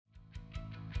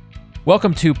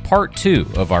Welcome to part 2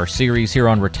 of our series here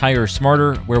on Retire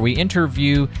Smarter, where we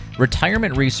interview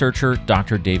retirement researcher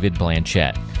Dr. David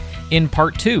Blanchett. In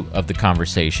part 2 of the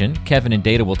conversation, Kevin and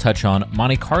Data will touch on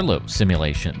Monte Carlo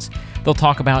simulations. They'll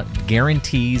talk about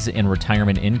guarantees in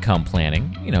retirement income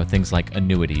planning, things like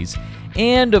annuities.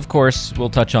 And of course, we'll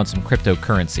touch on some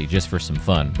cryptocurrency just for some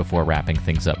fun before wrapping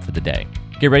things up for the day.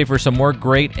 Get ready for some more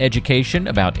great education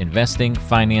about investing,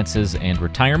 finances, and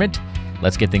retirement.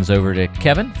 Let's get things over to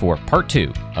Kevin for part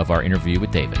 2 of our interview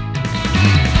with David.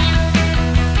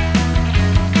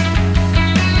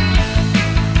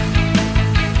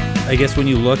 I guess when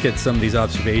you look at some of these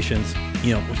observations,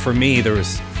 for me, there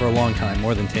was, for a long time,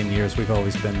 more than 10 years, we've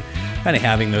always been kind of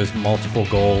having those multiple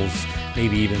goals,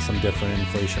 maybe even some different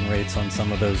inflation rates on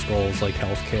some of those goals like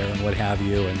healthcare and what have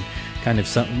you, and kind of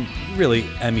something really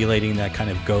emulating that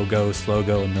kind of go, slow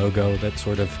go, and no-go, that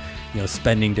sort of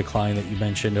spending decline that you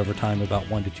mentioned over time, about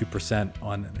 1% to 2%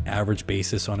 on an average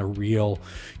basis on a real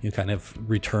kind of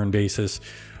return basis.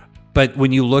 But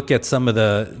when you look at some of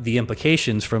the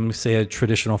implications from, say, a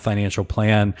traditional financial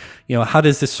plan, how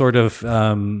does this sort of,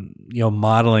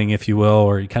 modeling, if you will,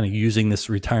 or kind of using this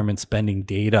retirement spending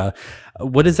data,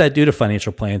 what does that do to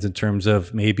financial plans in terms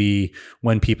of maybe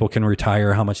when people can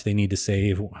retire, how much they need to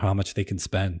save, how much they can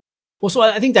spend? Well, so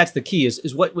I think that's the key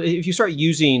is what, if you start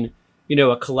using,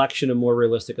 a collection of more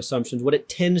realistic assumptions, what it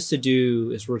tends to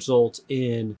do is result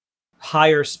in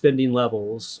higher spending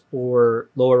levels or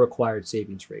lower required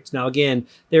savings rates. Now, again,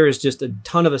 there is just a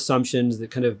ton of assumptions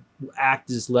that kind of act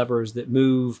as levers that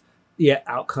move the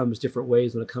outcomes different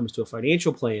ways when it comes to a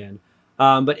financial plan.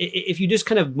 But if you just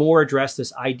kind of more address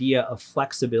this idea of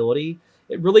flexibility,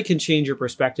 it really can change your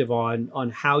perspective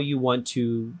on how you want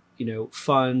to,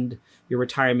 fund your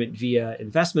retirement via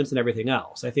investments and everything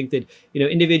else. I think that,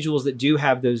 individuals that do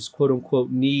have those quote unquote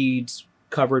needs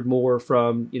covered more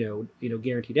from,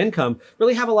 guaranteed income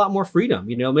really have a lot more freedom.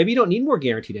 Maybe you don't need more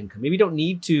guaranteed income. Maybe you don't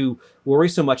need to worry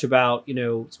so much about,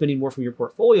 spending more from your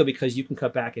portfolio because you can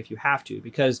cut back if you have to.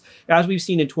 Because as we've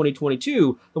seen in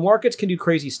 2022, the markets can do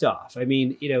crazy stuff. I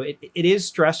mean, it is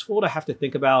stressful to have to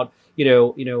think about,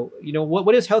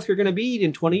 what is healthcare going to be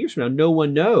in 20 years from now? No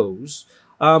one knows.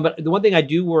 But the one thing I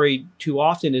do worry too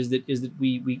often is that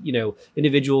we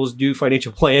individuals do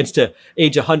financial plans to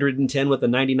age 110 with a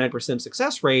 99%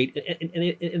 success rate,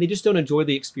 and they just don't enjoy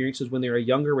the experiences when they're a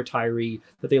younger retiree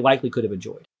that they likely could have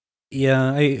enjoyed.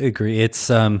 Yeah, I agree. It's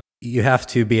you have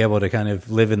to be able to kind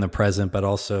of live in the present, but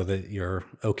also that you're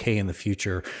okay in the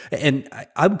future. And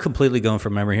I'm completely going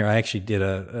from memory here. I actually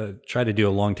did try to do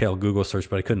a long tail Google search,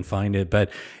 but I couldn't find it. But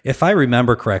if I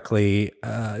remember correctly,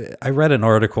 I read an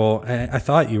article. I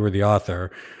thought you were the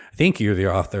author. I think you're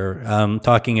the author,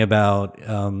 talking about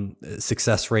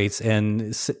success rates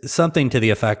and something to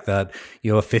the effect that a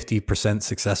 50%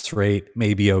 success rate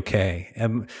may be okay.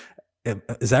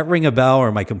 Does that ring a bell, or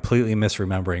am I completely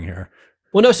misremembering here?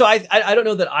 Well, no, so I don't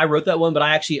know that I wrote that one, but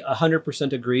I actually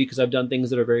 100% agree because I've done things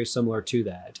that are very similar to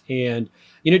that. And,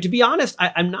 to be honest,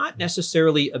 I'm not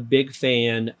necessarily a big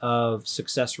fan of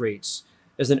success rates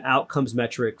as an outcomes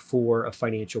metric for a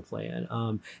financial plan.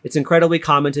 It's incredibly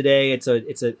common today. It's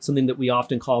something that we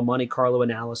often call Monte Carlo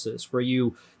analysis, where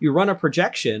you run a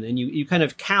projection and you kind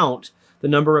of count the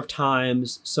number of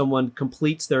times someone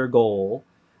completes their goal.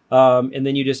 And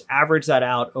then you just average that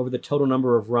out over the total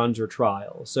number of runs or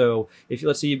trials. So if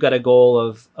let's say you've got a goal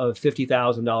of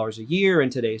 $50,000 a year in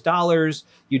today's dollars,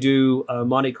 you do a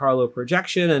Monte Carlo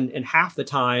projection, and half the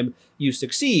time you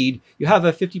succeed, you have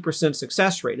a 50%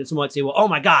 success rate. And someone might say, well, oh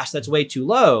my gosh, that's way too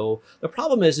low. The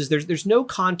problem is there's no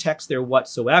context there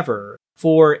whatsoever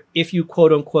for if you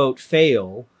quote unquote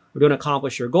fail or don't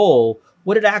accomplish your goal,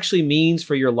 what it actually means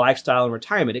for your lifestyle and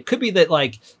retirement. It could be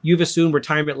that you've assumed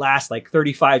retirement lasts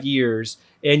 35 years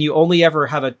and you only ever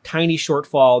have a tiny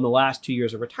shortfall in the last 2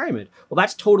 years of retirement. Well,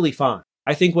 that's totally fine.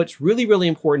 I think what's really, really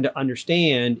important to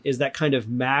understand is that kind of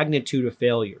magnitude of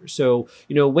failure. So,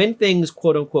 when things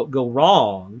quote unquote go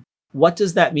wrong, what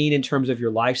does that mean in terms of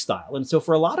your lifestyle? And so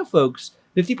for a lot of folks,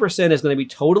 50% is going to be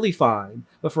totally fine.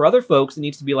 But for other folks, it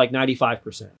needs to be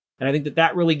 95%. And I think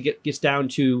that really gets down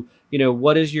to,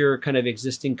 what is your kind of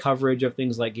existing coverage of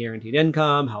things like guaranteed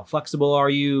income? How flexible are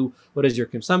you? What is your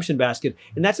consumption basket?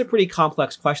 And that's a pretty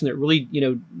complex question that really,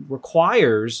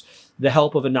 requires the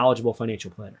help of a knowledgeable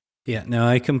financial planner. Yeah, no,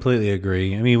 I completely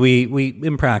agree. I mean, we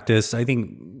in practice, I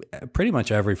think pretty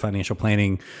much every financial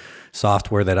planning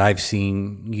software that I've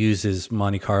seen uses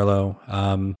Monte Carlo.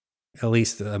 At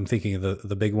least I'm thinking of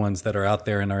the big ones that are out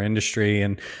there in our industry.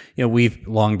 And, we've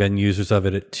long been users of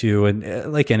it too.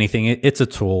 And like anything, it's a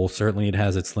tool. Certainly it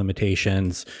has its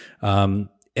limitations.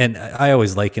 And I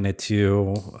always liken it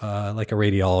to like a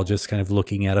radiologist kind of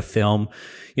looking at a film.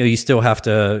 You still have to,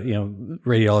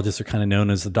 radiologists are kind of known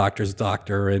as the doctor's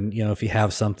doctor. And, if you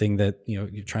have something that,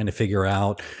 you're trying to figure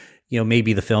out,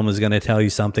 maybe the film is going to tell you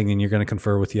something and you're going to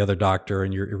confer with the other doctor,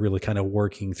 and you're really kind of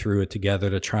working through it together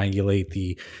to triangulate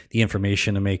the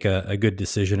information to make a good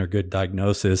decision or good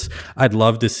diagnosis. I'd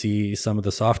love to see some of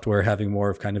the software having more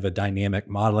of kind of a dynamic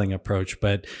modeling approach,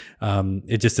 but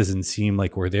it just doesn't seem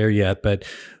like we're there yet. But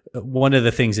one of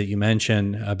the things that you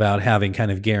mentioned about having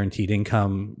kind of guaranteed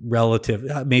income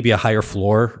relative, maybe a higher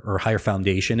floor or higher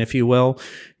foundation, if you will,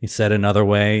 you said another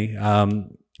way.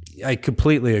 I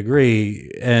completely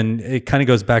agree. And it kind of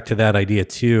goes back to that idea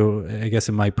too, I guess,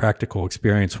 in my practical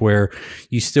experience, where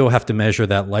you still have to measure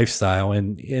that lifestyle,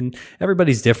 and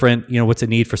everybody's different. What's a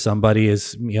need for somebody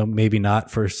is, maybe not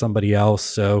for somebody else.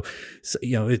 So,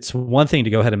 it's one thing to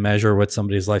go ahead and measure what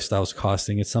somebody's lifestyle is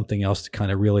costing. It's something else to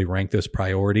kind of really rank those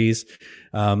priorities.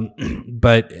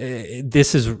 But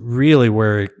this is really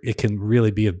where it can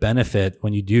really be of benefit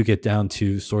when you do get down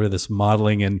to sort of this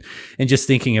modeling and just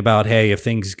thinking about, hey, if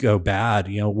things go bad,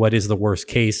 what is the worst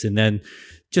case? And then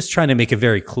just trying to make it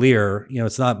very clear,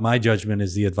 it's not my judgment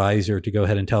as the advisor to go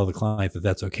ahead and tell the client that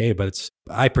that's okay, but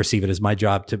I perceive it as my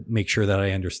job to make sure that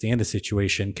I understand the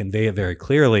situation, convey it very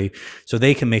clearly so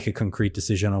they can make a concrete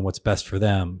decision on what's best for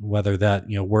them, whether that,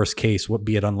 worst case,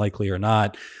 be it unlikely or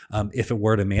not, if it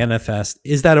were to manifest,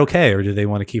 is that okay? Or do they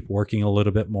want to keep working a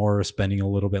little bit more or spending a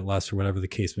little bit less or whatever the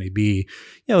case may be?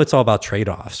 It's all about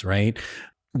trade-offs, right?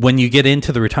 When you get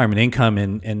into the retirement income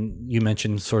and you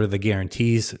mentioned sort of the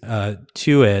guarantees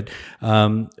to it,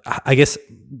 I guess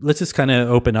let's just kind of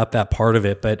open up that part of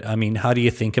it. But I mean, how do you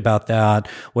think about that?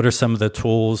 What are some of the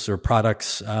tools or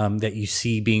products that you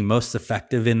see being most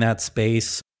effective in that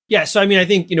space? Yeah, so I mean, I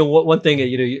think one thing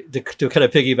to kind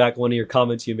of piggyback one of your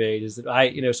comments you made is that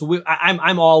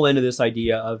I'm all into this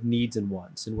idea of needs and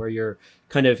wants, and where you're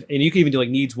kind of, and you can even do like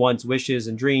needs, wants, wishes,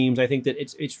 and dreams. I think that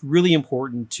it's really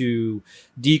important to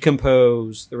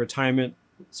decompose the retirement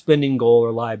spending goal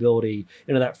or liability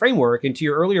into that framework. And to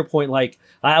your earlier point, like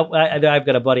I've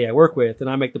got a buddy I work with, and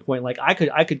I make the point, like I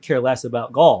could care less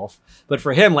about golf, but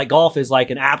for him, like golf is like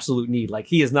an absolute need. Like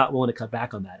he is not willing to cut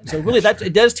back on that. And so really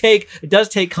it does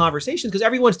take conversations, because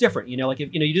everyone's different. Like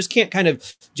if, you just can't kind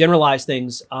of generalize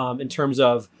things in terms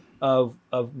of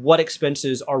what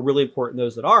expenses are really important,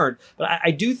 those that aren't. But I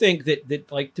do think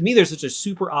that like, to me, there's such a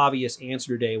super obvious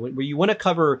answer today where you want to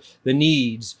cover the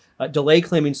needs. Delay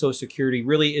claiming Social Security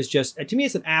really is just, to me,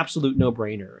 it's an absolute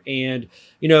no-brainer. And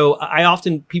I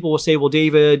often, people will say, well,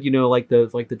 David, like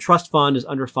the trust fund is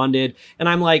underfunded, and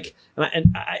I'm like,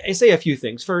 and I say a few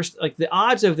things. First, like the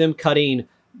odds of them cutting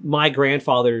my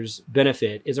grandfather's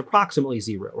benefit is approximately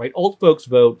zero, right? Old folks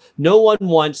vote. No one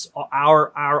wants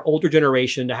our older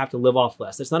generation to have to live off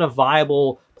less. That's not a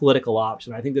viable political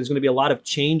option. I think there's going to be a lot of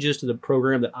changes to the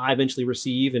program that I eventually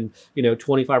receive in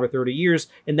 25 or 30 years,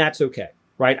 and that's okay.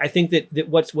 Right. I think that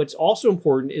what's also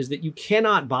important is that you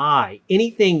cannot buy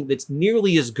anything that's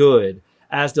nearly as good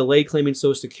as delay claiming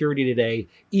Social Security today,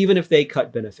 even if they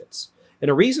cut benefits.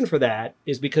 And a reason for that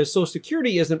is because Social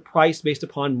Security isn't priced based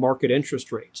upon market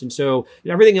interest rates. And so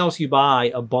everything else you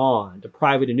buy, a bond, a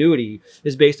private annuity,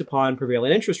 is based upon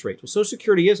prevailing interest rates. Well, Social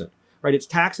Security isn't. Right. It's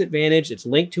tax advantaged. It's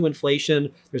linked to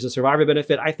inflation. There's a survivor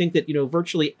benefit. I think that,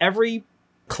 virtually every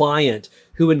client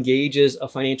who engages a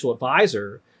financial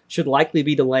advisor should likely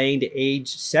be delaying to age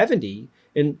 70.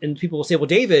 And people will say, well,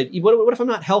 David, what if I'm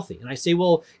not healthy? And I say,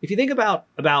 well, if you think about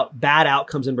bad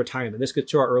outcomes in retirement, this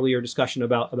gets to our earlier discussion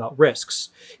about risks.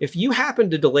 If you happen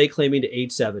to delay claiming to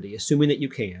age 70, assuming that you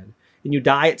can, and you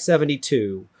die at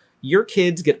 72, your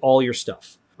kids get all your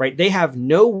stuff, right? They have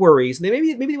no worries. And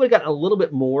maybe they would have gotten a little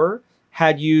bit more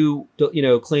had you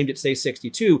claimed at, say,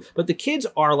 62, but the kids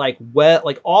are like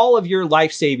all of your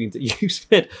life savings that you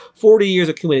spent 40 years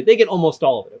accumulating, they get almost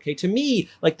all of it. Okay. To me,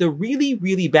 like the really,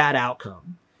 really bad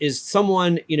outcome is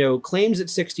someone, claims at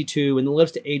 62 and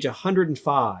lives to age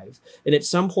 105, and at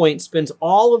some point spends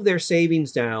all of their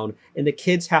savings down, and the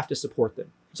kids have to support them.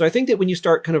 So I think that when you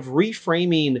start kind of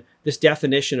reframing this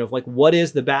definition of like, what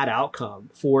is the bad outcome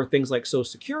for things like Social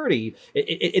Security,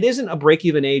 it isn't a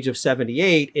break-even age of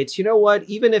 78. It's,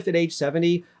 even if at age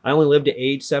 70, I only live to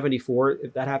age 74,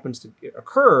 if that happens to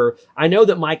occur, I know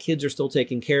that my kids are still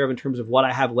taken care of in terms of what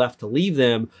I have left to leave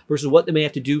them versus what they may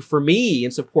have to do for me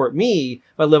and support me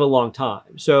if I live a long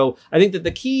time. So I think that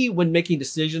the key when making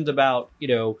decisions about,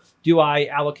 do I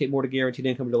allocate more to guaranteed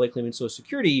income or delay claiming Social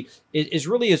Security is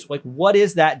really like, what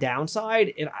is that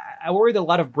downside? And I worry that a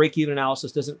lot of break-even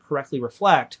analysis doesn't correctly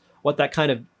reflect what that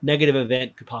kind of negative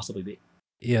event could possibly be.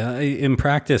 Yeah, in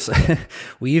practice,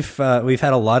 we've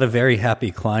had a lot of very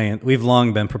happy clients. We've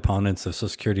long been proponents of Social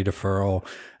Security deferral.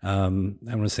 I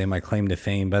want to say my claim to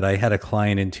fame, but I had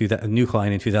a new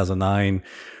client in 2009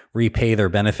 repay their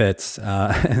benefits,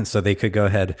 and so they could go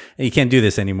ahead. And you can't do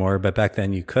this anymore, but back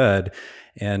then you could.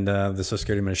 And the Social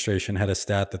Security Administration had a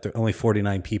stat that only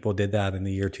 49 people did that in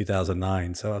the year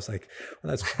 2009. So I was like,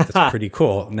 well, that's pretty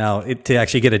cool. Now, to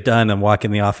actually get it done and walk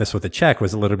in the office with a check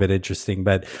was a little bit interesting,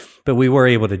 but we were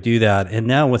able to do that. And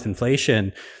now with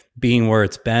inflation being where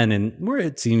it's been and where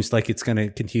it seems like it's going to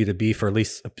continue to be for at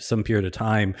least some period of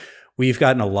time, we've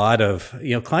gotten a lot of,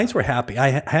 clients were happy.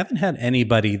 I haven't had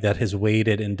anybody that has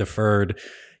waited and deferred,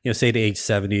 say to age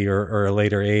 70 or a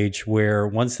later age, where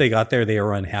once they got there, they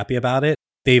were unhappy about it.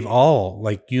 They've all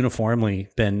uniformly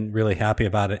been really happy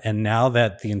about it. And now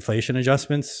that the inflation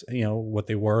adjustments, what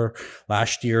they were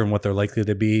last year and what they're likely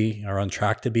to be are on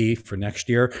track to be for next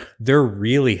year, they're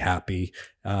really happy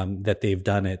that they've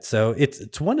done it. So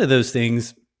it's one of those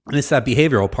things. And it's that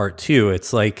behavioral part too.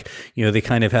 It's like, they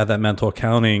kind of have that mental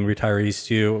accounting, retirees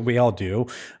too. We all do,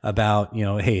 about,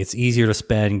 hey, it's easier to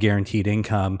spend guaranteed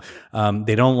income.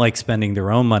 They don't like spending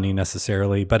their own money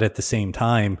necessarily, but at the same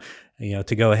time,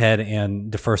 to go ahead and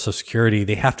defer Social Security,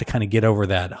 they have to kind of get over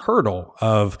that hurdle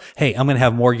of, hey, I'm going to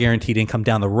have more guaranteed income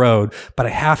down the road, but I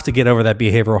have to get over that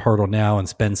behavioral hurdle now and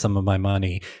spend some of my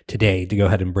money today to go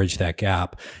ahead and bridge that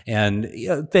gap. And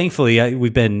thankfully,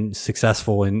 we've been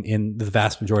successful in the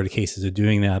vast majority of cases of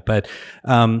doing that. But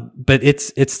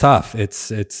it's tough. It's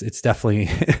definitely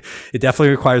it definitely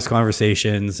requires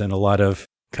conversations and a lot of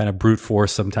kind of brute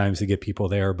force sometimes to get people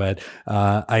there. But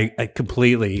I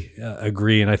completely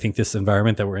agree. And I think this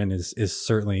environment that we're in is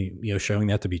certainly, showing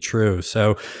that to be true.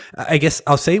 So I guess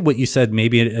I'll say what you said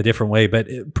maybe a different way, but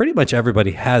pretty much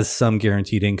everybody has some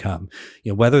guaranteed income,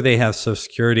 whether they have Social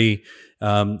Security,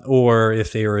 or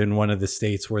if they are in one of the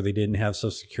states where they didn't have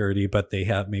Social Security, but they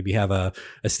have a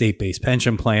state-based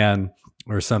pension plan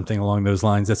or something along those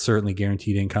lines. That's certainly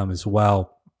guaranteed income as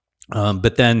well.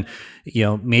 But then,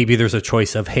 maybe there's a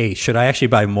choice of, hey, should I actually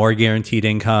buy more guaranteed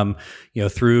income,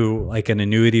 through like an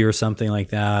annuity or something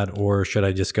like that? Or should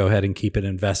I just go ahead and keep it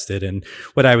invested? And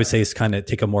what I would say is kind of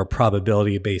take a more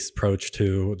probability-based approach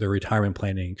to the retirement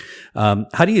planning.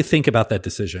 How do you think about that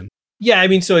decision? Yeah, I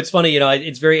mean, so it's funny,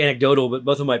 it's very anecdotal, but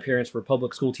both of my parents were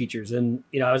public school teachers. And,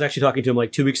 I was actually talking to them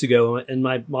like 2 weeks ago, and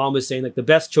my mom was saying like the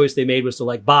best choice they made was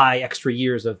to buy extra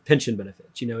years of pension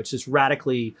benefits. It's just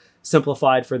radically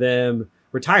simplified for them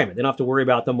retirement. They don't have to worry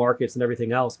about the markets and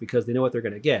everything else because they know what they're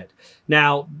going to get.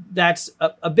 Now, that's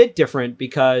a bit different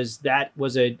because that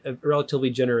was a relatively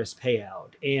generous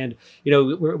payout. And,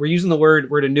 we're using the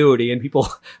word annuity, and people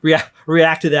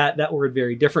react to that word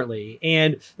very differently.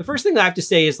 And the first thing that I have to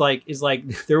say is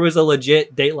there was a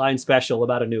legit Dateline special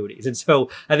about annuities. And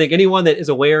so I think anyone that is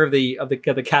aware of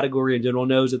the category in general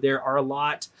knows that there are a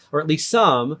lot, or at least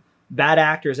some, bad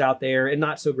actors out there and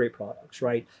not so great products,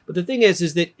 right? But the thing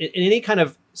is that in any kind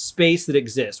of space that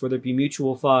exists, whether it be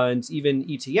mutual funds, even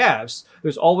ETFs,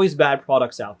 there's always bad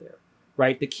products out there,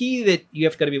 right? The key that you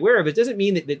have got to be aware of, it doesn't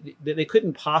mean that they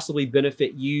couldn't possibly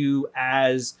benefit you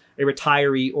as a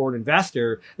retiree or an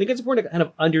investor. I think it's important to kind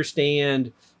of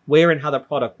understand where and how the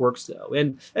product works, though.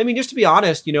 And I mean, just to be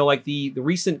honest, the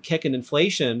recent kick in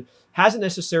inflation hasn't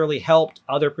necessarily helped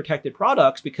other protected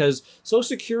products because Social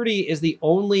Security is the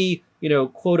only,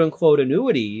 quote unquote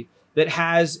annuity that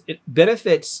has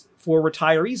benefits for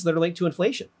retirees that are linked to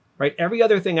inflation, right? Every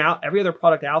other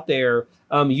product out there,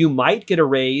 you might get a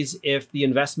raise if the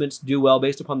investments do well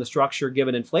based upon the structure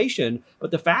given inflation.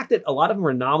 But the fact that a lot of them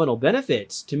are nominal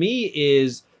benefits to me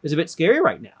is a bit scary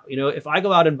right now. If I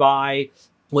go out and buy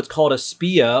what's called a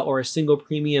SPIA, or a single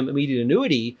premium immediate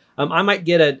annuity, I might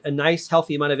get a nice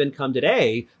healthy amount of income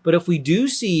today. But if we do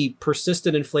see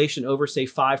persistent inflation over, say,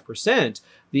 5%,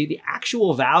 the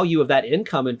actual value of that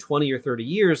income in 20 or 30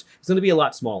 years is going to be a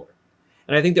lot smaller.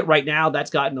 And I think that right now that's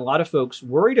gotten a lot of folks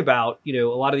worried about, a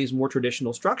lot of these more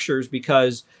traditional structures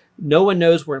because no one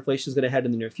knows where inflation is going to head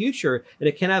in the near future. And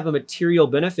it can have a material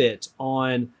benefit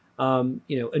on,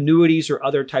 annuities or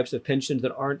other types of pensions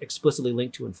that aren't explicitly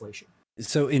linked to inflation.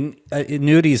 So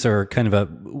annuities are kind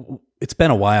of it's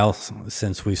been a while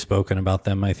since we've spoken about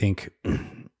them. I think,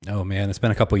 oh man, it's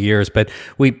been a couple of years, but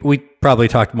we probably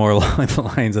talked more along the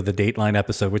lines of the Dateline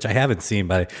episode, which I haven't seen,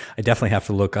 but I definitely have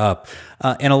to look up.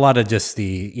 And a lot of just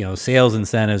the, sales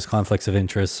incentives, conflicts of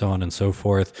interest, so on and so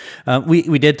forth.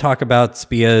 We did talk about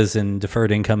SPIAs and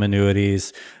deferred income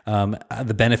annuities.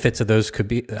 The benefits of those could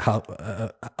be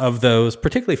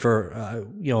particularly for, a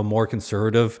more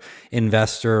conservative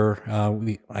investor.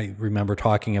 I remember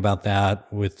talking about that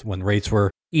when rates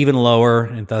were even lower,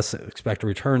 and thus expected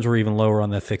returns were even lower on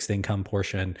the fixed income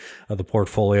portion of the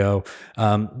portfolio.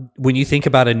 When you think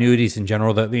about annuities in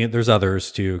general, there's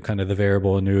others too, kind of the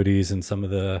variable annuities and some of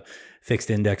the fixed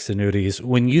index annuities.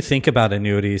 When you think about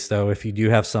annuities, though, if you do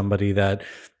have somebody that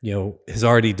has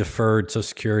already deferred Social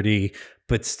Security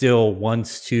but still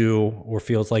wants to or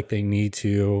feels like they need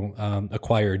to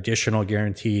acquire additional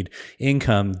guaranteed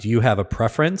income, do you have a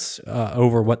preference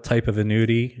over what type of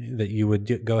annuity that you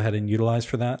would go ahead and utilize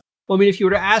for that? Well, I mean, if you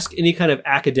were to ask any kind of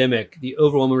academic, the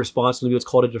overwhelming response would be what's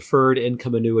called a deferred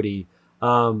income annuity.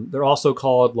 They're also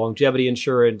called longevity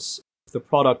insurance. If the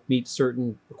product meets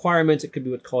certain requirements, it could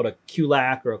be what's called a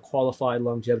QLAC, or a qualified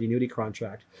longevity annuity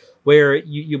contract, where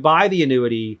you buy the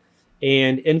annuity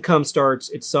and income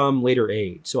starts at some later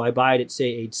age. So I buy it at, say,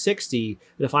 age 60,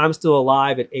 and if I'm still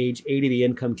alive at age 80, the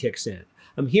income kicks in.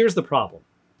 Here's the problem.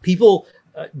 People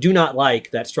do not like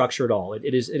that structure at all. It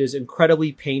is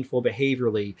incredibly painful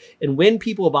behaviorally. And when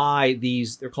people buy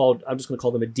these, they're called, I'm just going to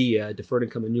call them a DIA, a deferred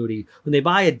income annuity. When they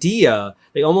buy a DIA,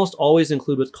 they almost always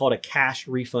include what's called a cash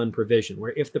refund provision,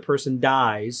 where if the person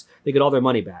dies, they get all their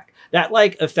money back. That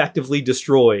effectively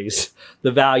destroys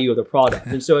the value of the product.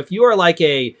 And so if you are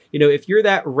if you're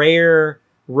that rare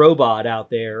robot out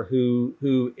there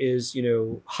who is,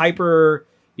 hyper,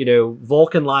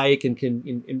 Vulcan-like and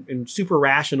and super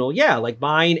rational,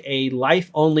 buying a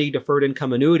life-only deferred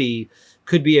income annuity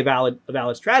could be a valid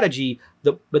strategy.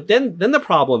 But then the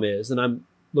problem is, and I'm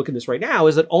looking at this right now,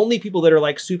 is that only people that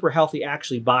are super healthy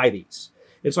actually buy these.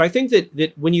 And so I think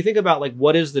that when you think about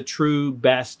what is the true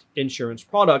best insurance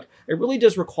product, it really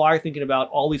does require thinking about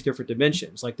all these different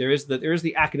dimensions. There is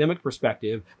the academic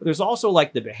perspective, but there's also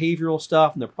the behavioral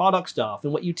stuff and the product stuff.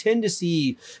 And what you tend to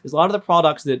see is a lot of the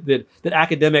products that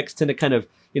academics tend to kind of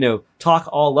talk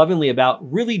all lovingly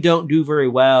about really don't do very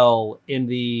well in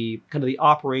the kind of the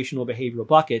operational behavioral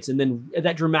buckets, and then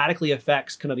that dramatically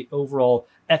affects kind of the overall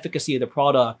efficacy of the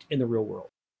product in the real world.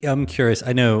 Yeah, I'm curious.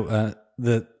 I know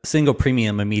the single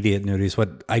premium immediate annuities,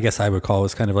 what I guess I would call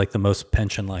is kind of the most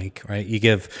pension-like, right? You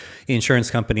give the insurance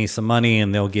company some money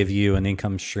and they'll give you an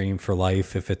income stream for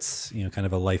life if it's, kind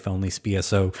of a life-only SPIA.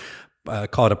 So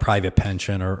call it a private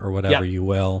pension or whatever you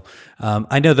will.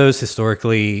 I know those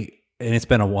historically, and it's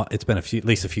been at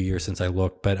least a few years since I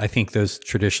looked, but I think those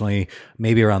traditionally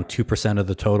maybe around 2% of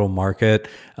the total market.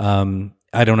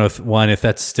 I don't know if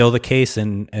that's still the case,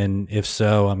 and if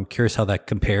so, I'm curious how that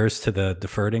compares to the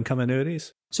deferred income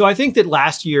annuities. So I think that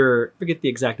last year, I forget the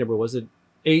exact number, was it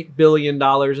 $8 billion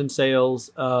in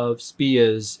sales of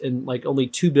SPIAs and only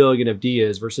 $2 billion of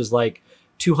DIAs versus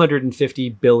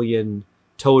 $250 billion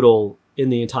total in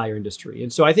the entire industry.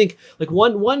 And so I think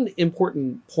one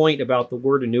important point about the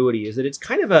word annuity is that it's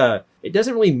kind of it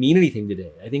doesn't really mean anything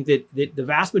today. I think that the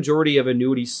vast majority of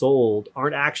annuities sold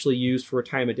aren't actually used for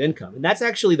retirement income. And that's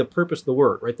actually the purpose of the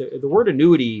word, right? The word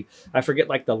annuity, I forget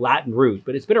the Latin root,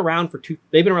 but it's been around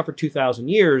they've been around for 2,000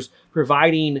 years,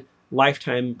 providing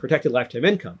protected lifetime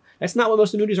income. That's not what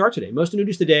most annuities are today. Most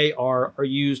annuities today are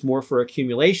used more for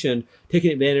accumulation,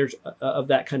 taking advantage of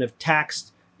that kind of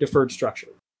tax deferred structure.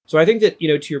 So I think that,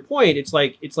 to your point, it's the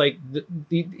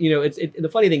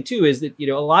funny thing too is that,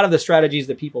 a lot of the strategies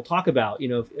that people talk about,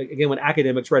 again, when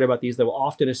academics write about these, they will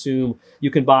often assume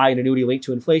you can buy an annuity linked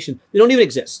to inflation. They don't even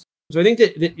exist. So I think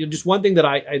that just one thing that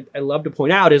I love to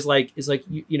point out is a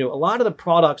lot of the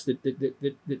products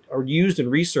that are used in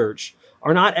research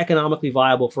are not economically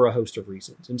viable for a host of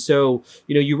reasons. And so,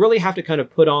 you really have to kind of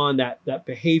put on that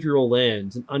behavioral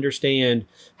lens and understand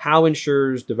how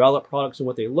insurers develop products and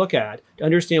what they look at to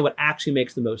understand what actually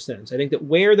makes the most sense. I think that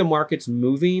where the market's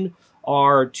moving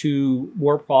are to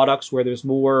more products where there's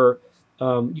more,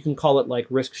 you can call it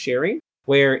risk sharing,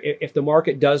 where if the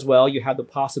market does well, you have the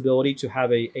possibility to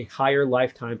have a higher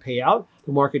lifetime payout.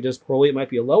 The market does poorly, it might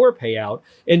be a lower payout.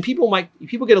 And people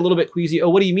get a little bit queasy. Oh,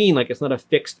 what do you mean? It's not a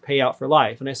fixed payout for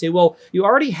life? And I say, well, you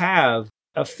already have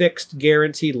a fixed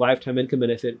guaranteed lifetime income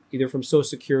benefit, either from Social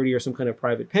Security or some kind of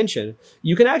private pension.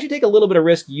 You can actually take a little bit of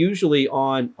risk usually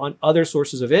on other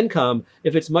sources of income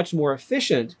if it's much more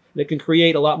efficient, and it can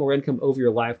create a lot more income over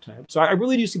your lifetime. So I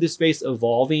really do see this space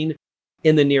evolving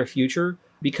in the near future,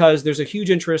 because there's a huge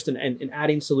interest in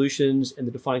adding solutions in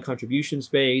the defined contribution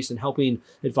space and helping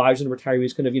advisors and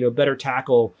retirees kind of, better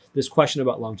tackle this question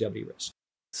about longevity risk.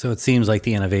 So it seems like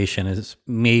the innovation is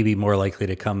maybe more likely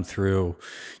to come through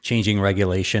changing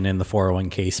regulation in the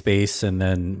 401k space, and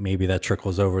then maybe that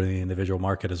trickles over to the individual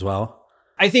market as well.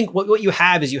 I think what you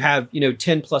have is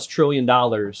 $10+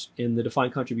 trillion in the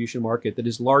defined contribution market that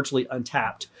is largely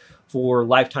untapped for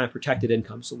lifetime protected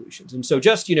income solutions. And so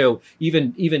just,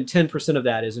 even 10% of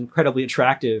that is incredibly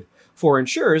attractive for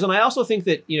insurers. And I also think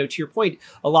that, to your point,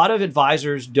 a lot of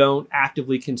advisors don't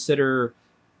actively consider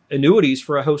annuities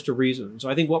for a host of reasons. So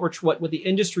I think what the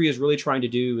industry is really trying to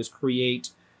do is create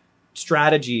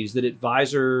strategies that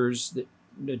advisors, that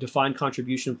defined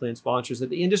contribution plan sponsors, that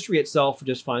the industry itself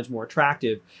just finds more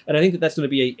attractive. And I think that that's going to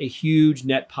be a huge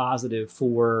net positive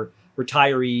for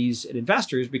retirees and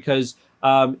investors because,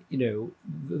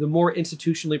 the more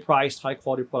institutionally priced, high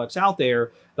quality products out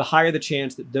there, the higher the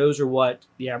chance that those are what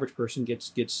the average person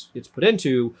gets put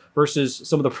into versus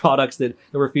some of the products that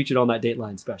were featured on that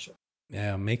Dateline special.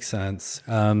 Yeah, makes sense.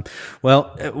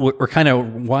 Well, we're kind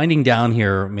of winding down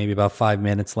here, maybe about 5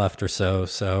 minutes left or so.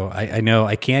 So I know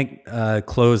I can't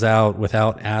close out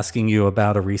without asking you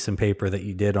about a recent paper that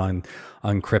you did on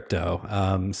crypto.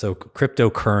 So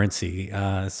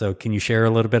cryptocurrency. So can you share a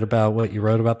little bit about what you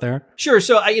wrote about there? Sure.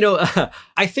 So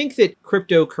I think that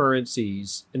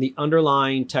cryptocurrencies and the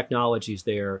underlying technologies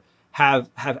there have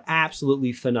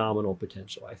absolutely phenomenal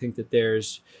potential. I think that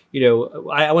there's,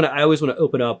 I always want to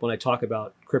open up when I talk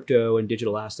about crypto and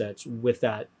digital assets with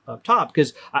that up top,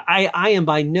 because I am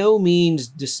by no means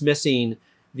dismissing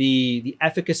the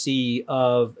efficacy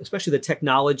of, especially the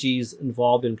technologies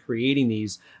involved in creating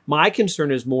these. My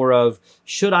concern is more of,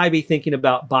 should I be thinking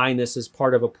about buying this as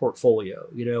part of a portfolio?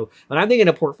 When I'm thinking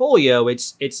a portfolio,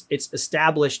 it's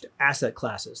established asset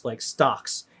classes like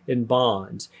stocks and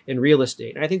bonds and real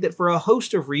estate. And I think that for a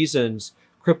host of reasons,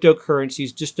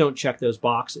 cryptocurrencies just don't check those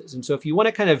boxes. And so if you want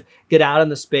to kind of get out in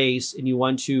the space and you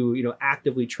want to,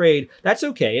 actively trade, that's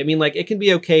okay. I mean, it can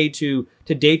be okay to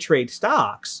day trade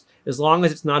stocks as long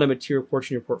as it's not a material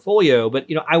portion of your portfolio. But,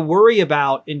 I worry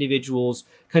about individuals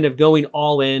kind of going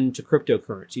all in to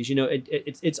cryptocurrencies.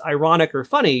 It's ironic or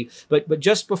funny, but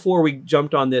just before we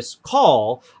jumped on this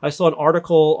call, I saw an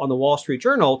article on the Wall Street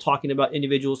Journal talking about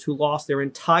individuals who lost their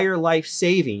entire life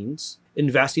savings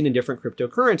investing in different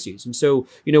cryptocurrencies. And so,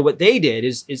 what they did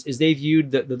is they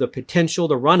viewed the potential,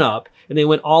 the run up, and they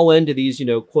went all into these,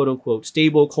 quote unquote,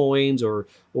 stable coins or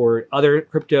other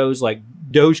cryptos like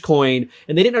Dogecoin,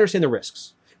 and they didn't understand the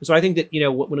risks. And so I think that,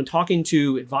 when I'm talking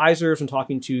to advisors and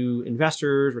talking to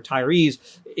investors, retirees,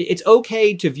 it's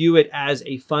okay to view it as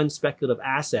a fun speculative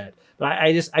asset. But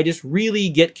I just really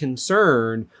get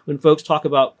concerned when folks talk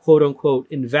about, quote unquote,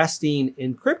 investing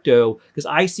in crypto, because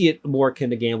I see it more akin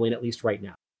to gambling, at least right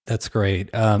now. That's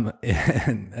great. And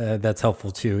that's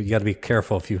helpful too. You got to be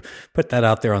careful. If you put that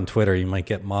out there on Twitter, you might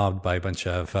get mobbed by a bunch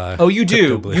of oh, you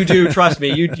do. You do. Trust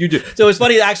me. You do. So it's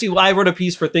funny. Actually, I wrote a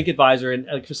piece for Think Advisor,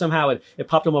 and somehow it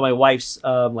popped up on my wife's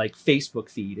Facebook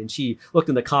feed, and she looked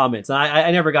in the comments. And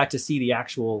I never got to see the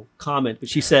actual comment, but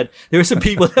she said there were some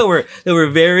people that were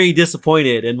very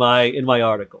disappointed in my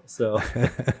article. So,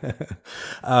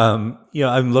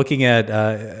 I'm looking at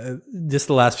just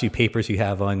the last few papers you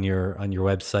have on your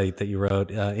website that you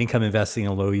wrote, income investing in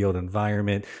a low yield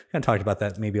environment. We kind of talked about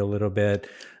that maybe a little bit.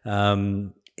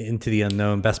 Into the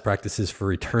unknown, best practices for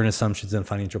return assumptions in a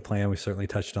financial plan. We certainly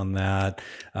touched on that.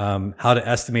 How to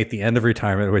estimate the end of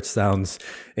retirement, which sounds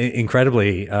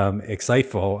incredibly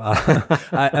exciteful.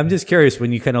 I'm just curious,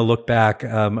 when you kind of look back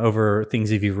over things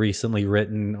that you've recently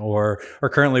written or are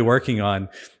currently working on,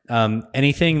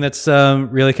 anything that's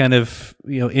really kind of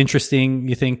interesting,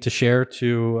 you think, to share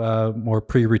to more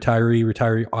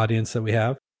retiree audience that we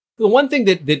have? The one thing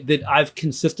that I've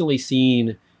consistently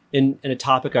seen in a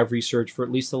topic I've researched for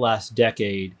at least the last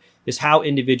decade is how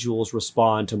individuals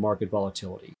respond to market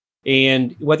volatility.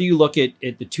 And whether you look at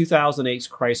the 2008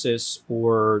 crisis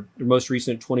or the most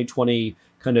recent 2020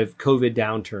 kind of COVID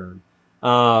downturn,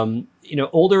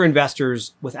 older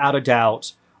investors, without a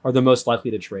doubt, are the most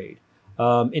likely to trade.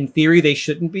 In theory, they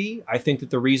shouldn't be. I think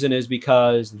that the reason is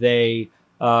because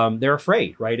they're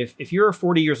afraid, right? If you're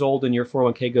 40 years old and your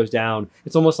 401k goes down,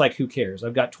 it's almost like, who cares?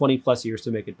 I've got 20 plus years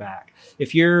to make it back.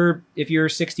 If you're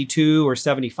 62 or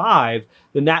 75,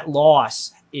 then that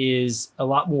loss is a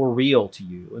lot more real to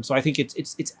you. And so I think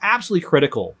it's absolutely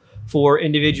critical for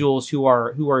individuals who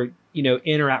are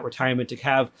in or at retirement to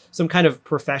have some kind of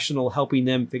professional helping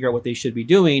them figure out what they should be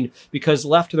doing, because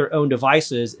left to their own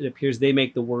devices, it appears they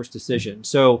make the worst decision.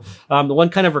 So the one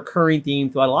kind of recurring theme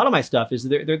throughout a lot of my stuff is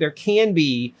there can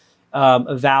be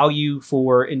a value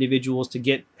for individuals to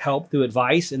get help through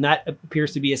advice, and that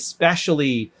appears to be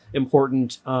especially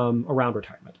important around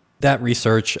retirement. That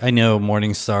research, I know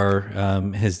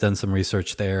Morningstar has done some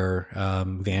research there.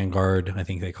 Vanguard, I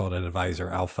think they called it Advisor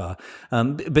Alpha.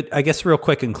 But I guess real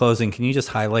quick in closing, can you just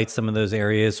highlight some of those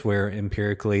areas where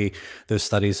empirically those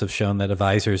studies have shown that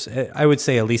advisors, I would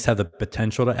say, at least have the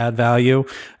potential to add value,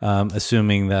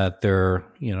 assuming that they're,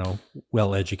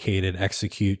 well educated,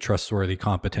 execute, trustworthy,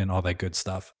 competent, all that good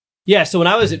stuff. Yeah. So when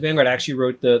I was at Vanguard, I actually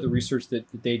wrote the research that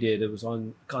they did. It was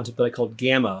on a concept that I called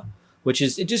Gamma, which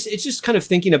is it's just kind of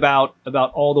thinking about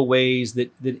all the ways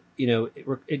that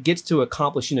it gets to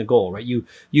accomplishing a goal, right? You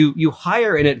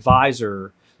hire an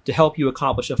advisor to help you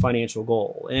accomplish a financial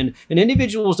goal, and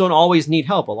individuals don't always need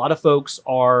help. A lot of folks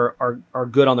are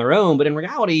good on their own, but in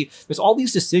reality, there's all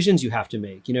these decisions you have to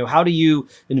make. How do you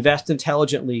invest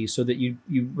intelligently so that you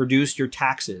reduce your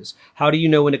taxes? How do you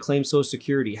know when to claim Social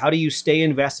Security? How do you stay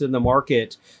invested in the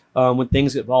market when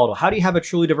things get volatile? How do you have a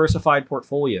truly diversified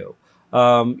portfolio?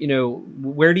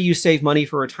 Where do you save money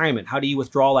for retirement? How do you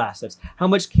withdraw assets? How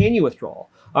much can you withdraw?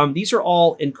 These are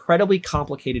all incredibly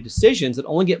complicated decisions that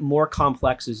only get more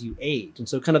complex as you age. And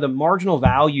so kind of the marginal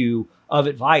value of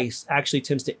advice actually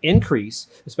tends to increase,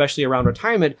 especially around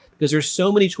retirement, because there's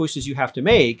so many choices you have to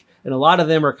make. And a lot of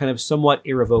them are kind of somewhat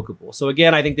irrevocable. So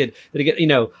again, I think that again,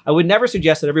 I would never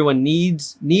suggest that everyone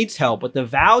needs help, but the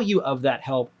value of that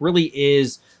help really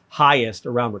is highest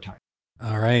around retirement.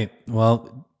 All right.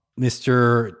 Well, David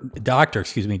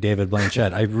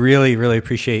Blanchett, I really, really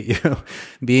appreciate you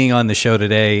being on the show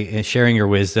today and sharing your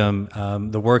wisdom.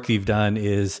 The work you've done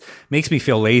makes me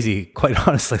feel lazy, quite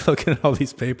honestly, looking at all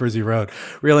these papers you wrote.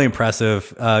 Really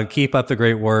impressive. Keep up the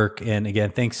great work. And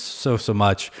again, thanks so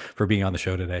much for being on the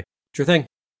show today. Sure thing.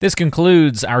 This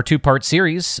concludes our two-part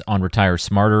series on Retire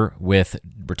Smarter with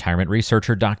retirement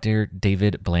researcher Dr.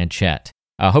 David Blanchett.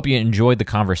 I hope you enjoyed the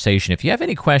conversation. If you have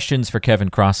any questions for Kevin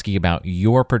Kroskey about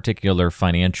your particular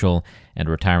financial and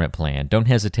retirement plan, don't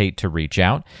hesitate to reach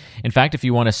out. In fact, if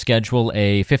you want to schedule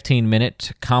a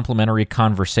 15-minute complimentary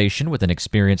conversation with an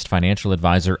experienced financial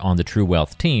advisor on the True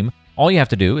Wealth team, all you have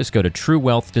to do is go to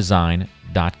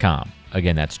truewealthdesign.com.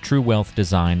 Again, that's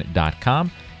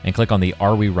truewealthdesign.com, and click on the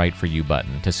Are We Right For You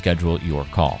button to schedule your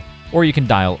call. Or you can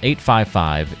dial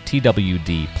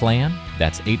 855-TWD-PLAN.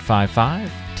 That's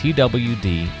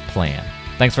 855-TWD-PLAN.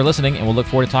 Thanks for listening, and we'll look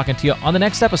forward to talking to you on the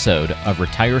next episode of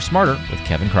Retire Smarter with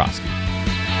Kevin Kroskey.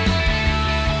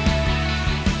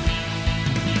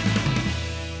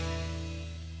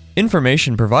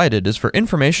 Information provided is for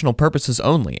informational purposes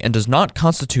only and does not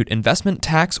constitute investment,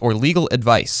 tax, or legal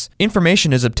advice.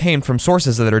 Information is obtained from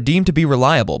sources that are deemed to be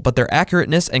reliable, but their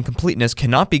accurateness and completeness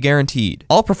cannot be guaranteed.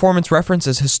 All performance reference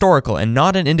is historical and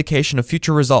not an indication of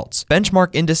future results.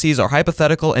 Benchmark indices are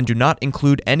hypothetical and do not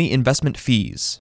include any investment fees.